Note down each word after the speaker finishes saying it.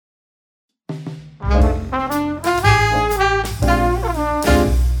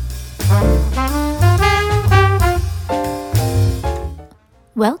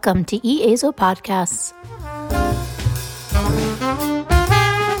Welcome to EASO Podcasts.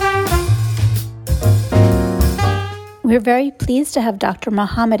 We're very pleased to have Dr.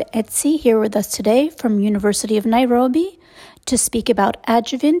 Mohammed Ezzi here with us today from University of Nairobi to speak about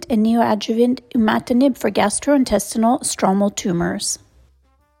adjuvant and neoadjuvant imatinib for gastrointestinal stromal tumors.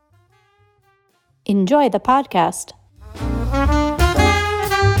 Enjoy the podcast.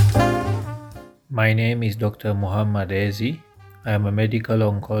 My name is Dr. Mohammed Ezzi. I am a medical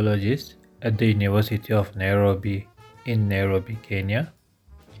oncologist at the University of Nairobi in Nairobi, Kenya.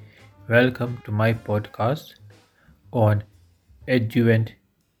 Welcome to my podcast on adjuvant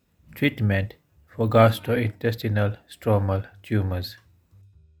treatment for gastrointestinal stromal tumors.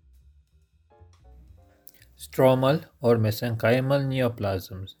 Stromal or mesenchymal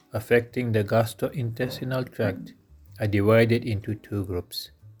neoplasms affecting the gastrointestinal tract are divided into two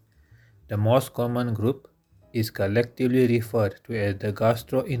groups. The most common group is collectively referred to as the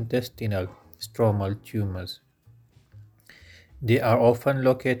gastrointestinal stromal tumors. They are often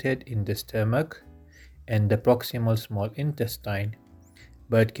located in the stomach and the proximal small intestine,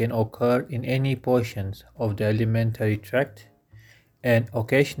 but can occur in any portions of the alimentary tract and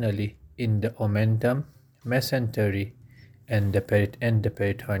occasionally in the omentum, mesentery, and the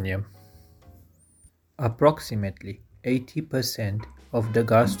peritoneum. Approximately 80% of the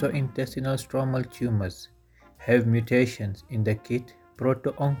gastrointestinal stromal tumors have mutations in the KIT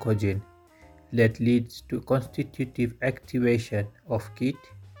proto-oncogene that leads to constitutive activation of KIT,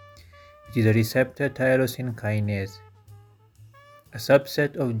 which is a receptor tyrosine kinase. A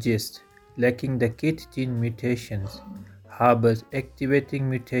subset of GIST lacking the KIT gene mutations harbors activating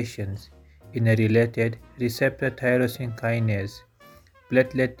mutations in a related receptor tyrosine kinase,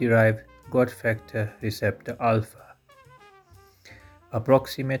 platelet-derived growth factor receptor alpha.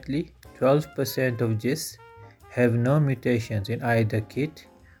 Approximately 12% of GIST have no mutations in either KIT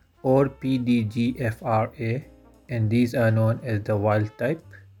or PDGFRA, and these are known as the wild type,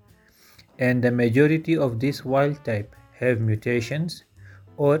 and the majority of these wild type have mutations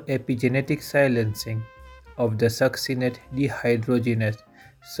or epigenetic silencing of the succinate dehydrogenase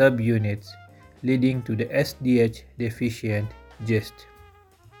subunits, leading to the SDH deficient GIST.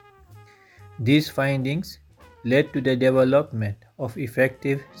 These findings led to the development of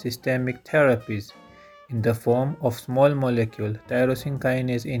effective systemic therapies in the form of small molecule tyrosine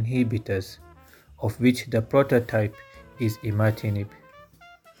kinase inhibitors, of which the prototype is imatinib.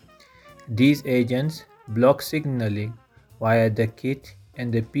 These agents block signaling via the KIT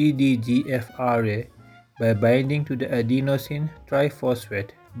and the PDGFRA by binding to the adenosine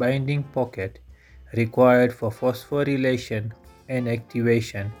triphosphate binding pocket required for phosphorylation and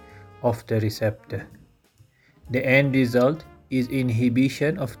activation of the receptor. The end result is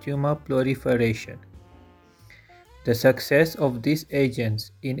inhibition of tumor proliferation. The success of these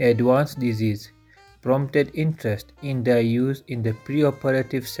agents in advanced disease prompted interest in their use in the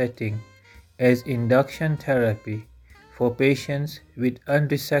preoperative setting as induction therapy for patients with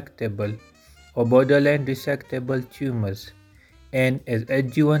unresectable or borderline resectable tumors and as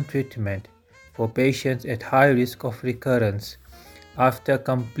adjuvant treatment for patients at high risk of recurrence after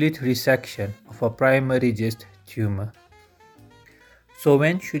complete resection of a primary GIST tumor. So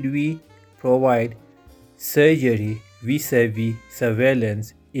when should we provide surgery vis-a-vis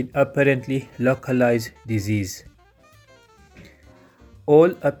surveillance in apparently localized disease?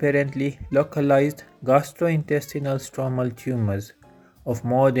 All apparently localized gastrointestinal stromal tumors of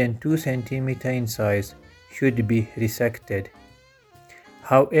more than 2 cm in size should be resected.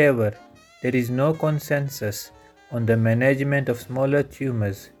 However, there is no consensus on the management of smaller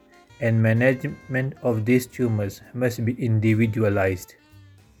tumors, and management of these tumors must be individualized.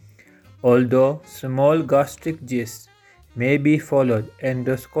 Although small gastric GISTs may be followed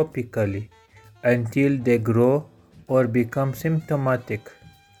endoscopically until they grow or become symptomatic,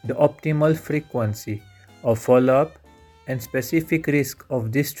 the optimal frequency of follow-up and specific risk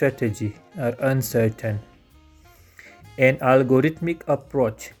of this strategy are uncertain. An algorithmic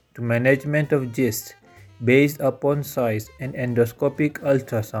approach to management of GIST based upon size and endoscopic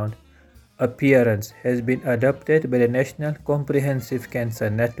ultrasound appearance has been adopted by the National Comprehensive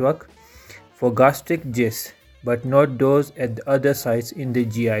Cancer Network for gastric GIST, but not those at the other sites in the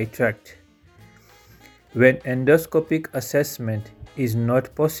GI tract. When endoscopic assessment is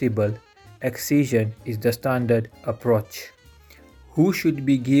not possible, excision is the standard approach. Who should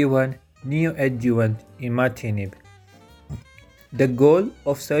be given neoadjuvant imatinib? The goal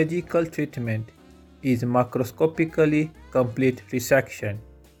of surgical treatment is macroscopically complete resection,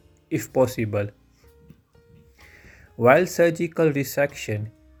 if possible. While surgical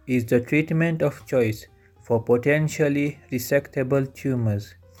resection is the treatment of choice for potentially resectable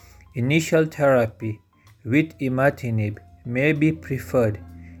tumors. Initial therapy with imatinib may be preferred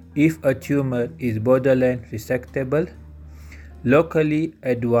if a tumor is borderline resectable, locally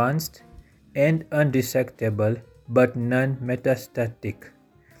advanced and unresectable but non-metastatic,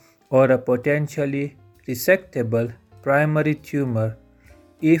 or a potentially resectable primary tumor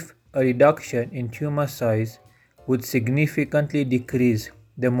if a reduction in tumor size would significantly decrease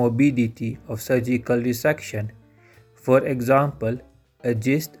the morbidity of surgical resection. For example, a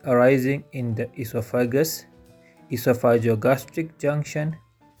cyst arising in the esophagus, esophagogastric junction,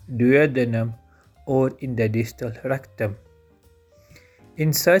 duodenum, or in the distal rectum.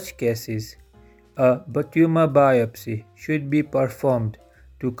 In such cases, a tumor biopsy should be performed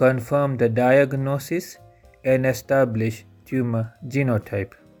to confirm the diagnosis and establish tumor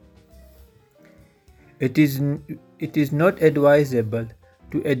genotype. It is not advisable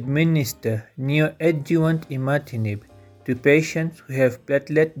to administer neoadjuvant imatinib to patients who have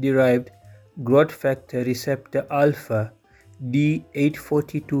platelet-derived growth factor receptor alpha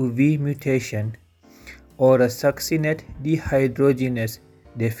D842V mutation or a succinate dehydrogenase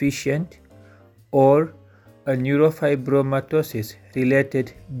deficient or a neurofibromatosis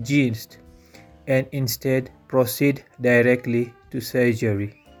related GIST, and instead proceed directly to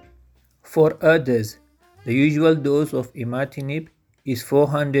surgery. For others, the usual dose of imatinib is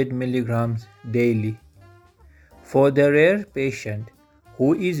 400 mg daily. For the rare patient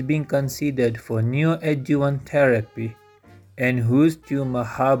who is being considered for neoadjuvant therapy and whose tumor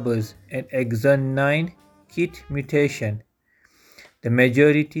harbors an exon 9 KIT mutation, the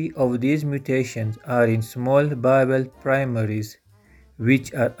majority of these mutations are in small bowel primaries,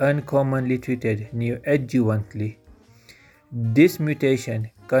 which are uncommonly treated neoadjuvantly. This mutation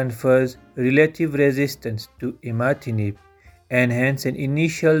confers relative resistance to imatinib, and hence an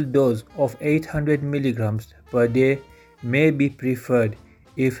initial dose of 800 mg per day may be preferred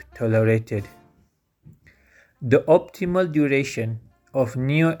if tolerated. The optimal duration of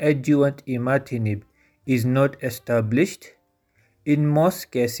neoadjuvant imatinib is not established. In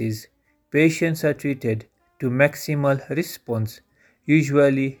most cases, patients are treated to maximal response,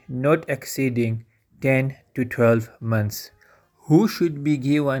 usually not exceeding 10 to 12 months. Who should be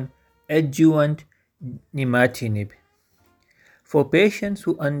given adjuvant imatinib? For patients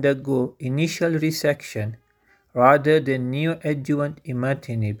who undergo initial resection rather than neoadjuvant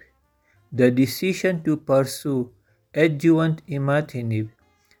imatinib, the decision to pursue adjuvant imatinib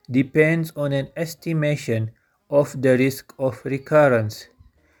depends on an estimation of the risk of recurrence,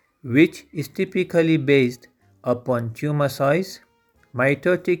 which is typically based upon tumor size,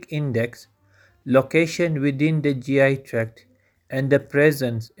 mitotic index, location within the GI tract, and the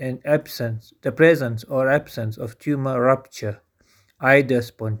presence or absence of tumor rupture, either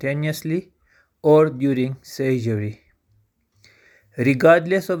spontaneously or during surgery.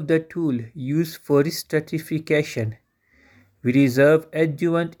 Regardless of the tool used for risk stratification, we reserve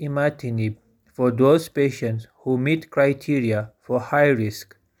adjuvant imatinib for those patients who meet criteria for high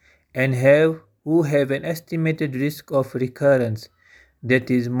risk and who have an estimated risk of recurrence that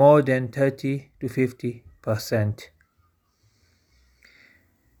is more than 30 to 50%.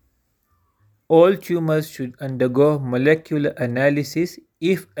 All tumors should undergo molecular analysis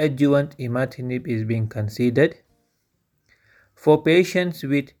if adjuvant imatinib is being considered. For patients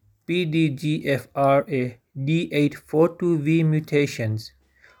with PDGFRA D842V mutations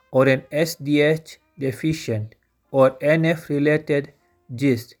or an SDH deficient or NF-related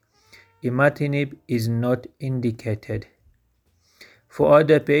GIST, imatinib is not indicated. For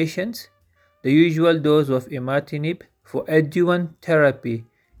other patients, the usual dose of imatinib for adjuvant therapy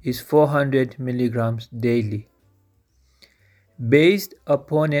is 400 mg daily. Based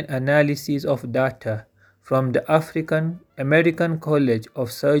upon an analysis of data from the American College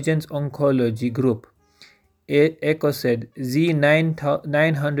of Surgeons Oncology Group ECOSED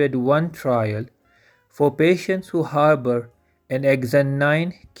Z901 trial, for patients who harbor an exon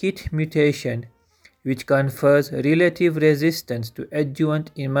 9 KIT mutation which confers relative resistance to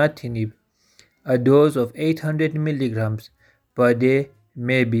adjuvant imatinib, a dose of 800 mg per day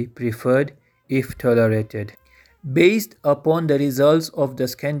may be preferred if tolerated. Based upon the results of the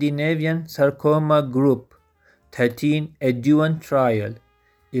Scandinavian Sarcoma Group 13 adjuvant trial,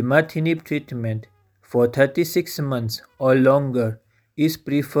 imatinib treatment for 36 months or longer is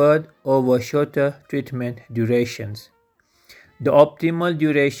preferred over shorter treatment durations. The optimal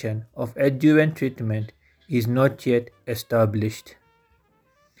duration of adjuvant treatment is not yet established.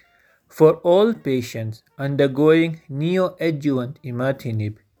 For all patients undergoing neoadjuvant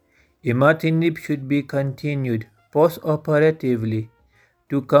imatinib should be continued post-operatively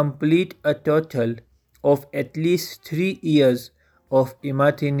to complete a total of at least 3 years of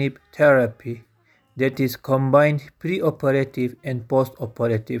imatinib therapy, that is combined preoperative and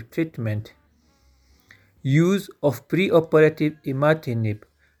postoperative treatment. Use of preoperative imatinib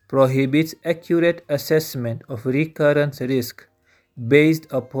prohibits accurate assessment of recurrence risk based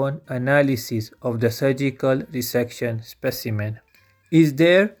upon analysis of the surgical resection specimen. Is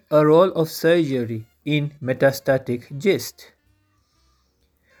there a role of surgery in metastatic GIST?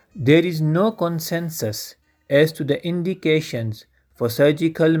 There is no consensus as to the indications for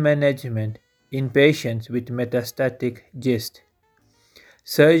surgical management in patients with metastatic GIST.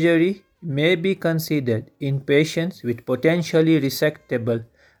 Surgery may be considered in patients with potentially resectable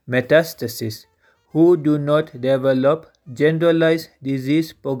metastasis who do not develop generalized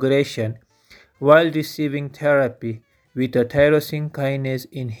disease progression while receiving therapy with a tyrosine kinase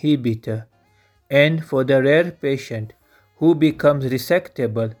inhibitor, and for the rare patient who becomes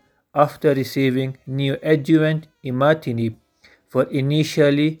resectable after receiving neoadjuvant imatinib for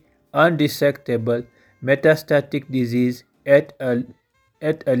initially unresectable metastatic disease at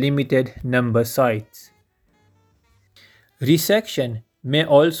a limited number sites. Resection may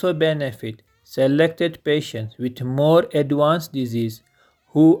also benefit selected patients with more advanced disease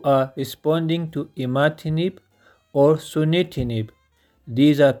who are responding to imatinib or sunitinib.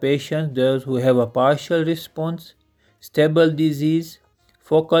 These are patients those who have a partial response, stable disease,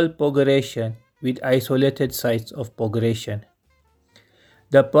 focal progression with isolated sites of progression.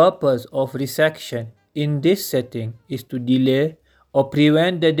 The purpose of resection in this setting is to delay or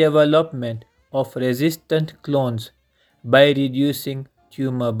prevent the development of resistant clones by reducing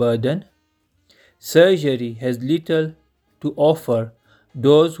tumor burden. Surgery has little to offer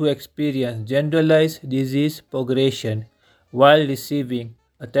those who experience generalized disease progression while receiving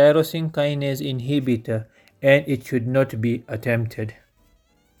a tyrosine kinase inhibitor, and it should not be attempted.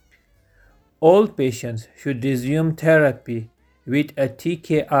 All patients should resume therapy with a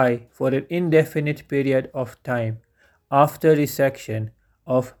TKI for an indefinite period of time after resection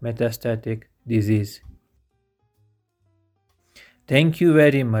of metastatic disease. Thank you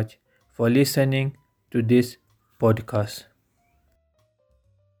very much for listening to this podcast.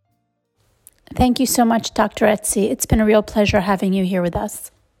 Thank you so much, Dr. Ezzi. It's been a real pleasure having you here with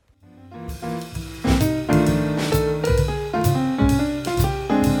us.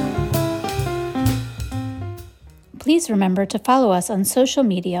 Please remember to follow us on social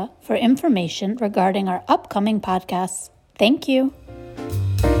media for information regarding our upcoming podcasts. Thank you.